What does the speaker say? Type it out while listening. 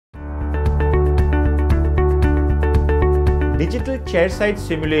Digital chairside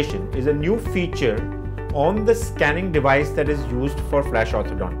simulation is a new feature on the scanning device that is used for flash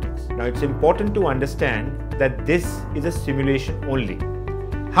orthodontics. Now it's important to understand that this is a simulation only.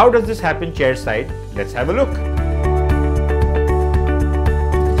 How does this happen chairside? Let's have a look.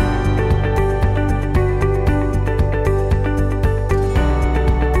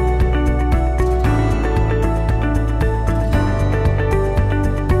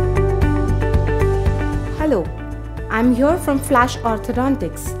 Hello, I'm here from Flash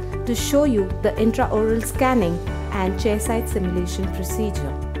Orthodontics to show you the intraoral scanning and chairside simulation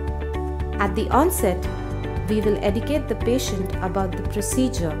procedure. At the onset, we will educate the patient about the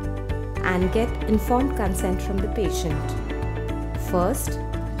procedure and get informed consent from the patient. First,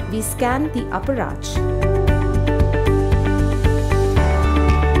 we scan the upper arch.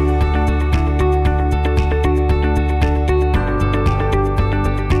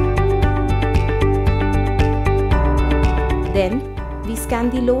 Then, we scan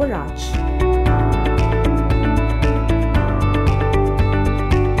the lower arch.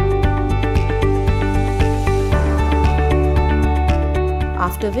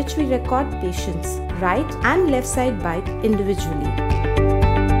 After which we record patients' right and left side bite individually.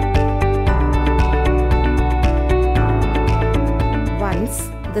 Once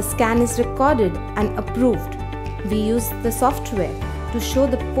the scan is recorded and approved, we use the software to show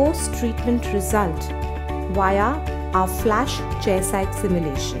the post-treatment result via our flash chairside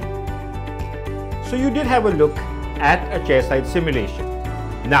simulation. So you did have a look at a chairside simulation.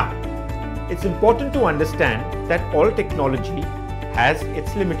 Now, it's important to understand that all technology has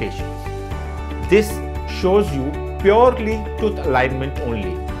its limitations. This shows you purely tooth alignment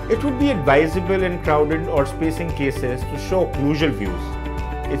only. It would be advisable in crowded or spacing cases to show occlusal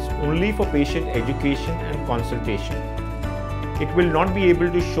views. It's only for patient education and consultation. It will not be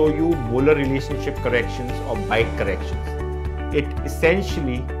able to show you molar relationship corrections or bite corrections. It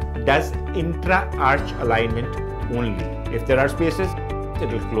essentially does intra-arch alignment only. If there are spaces,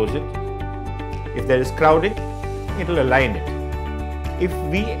 it will close it. If there is crowding, it will align it. If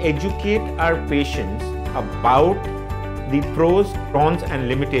we educate our patients about the pros, cons and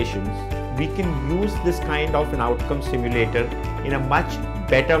limitations, we can use this kind of an outcome simulator in a much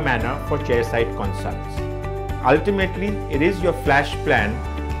better manner for chairside consults. Ultimately, it is your flash plan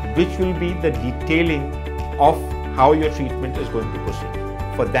which will be the detailing of how your treatment is going to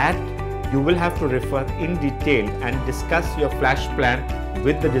proceed. For that, you will have to refer in detail and discuss your flash plan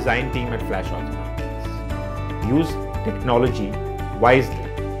with the design team at Flash Orthodontics. Use technology wisely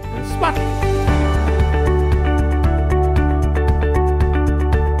and smartly.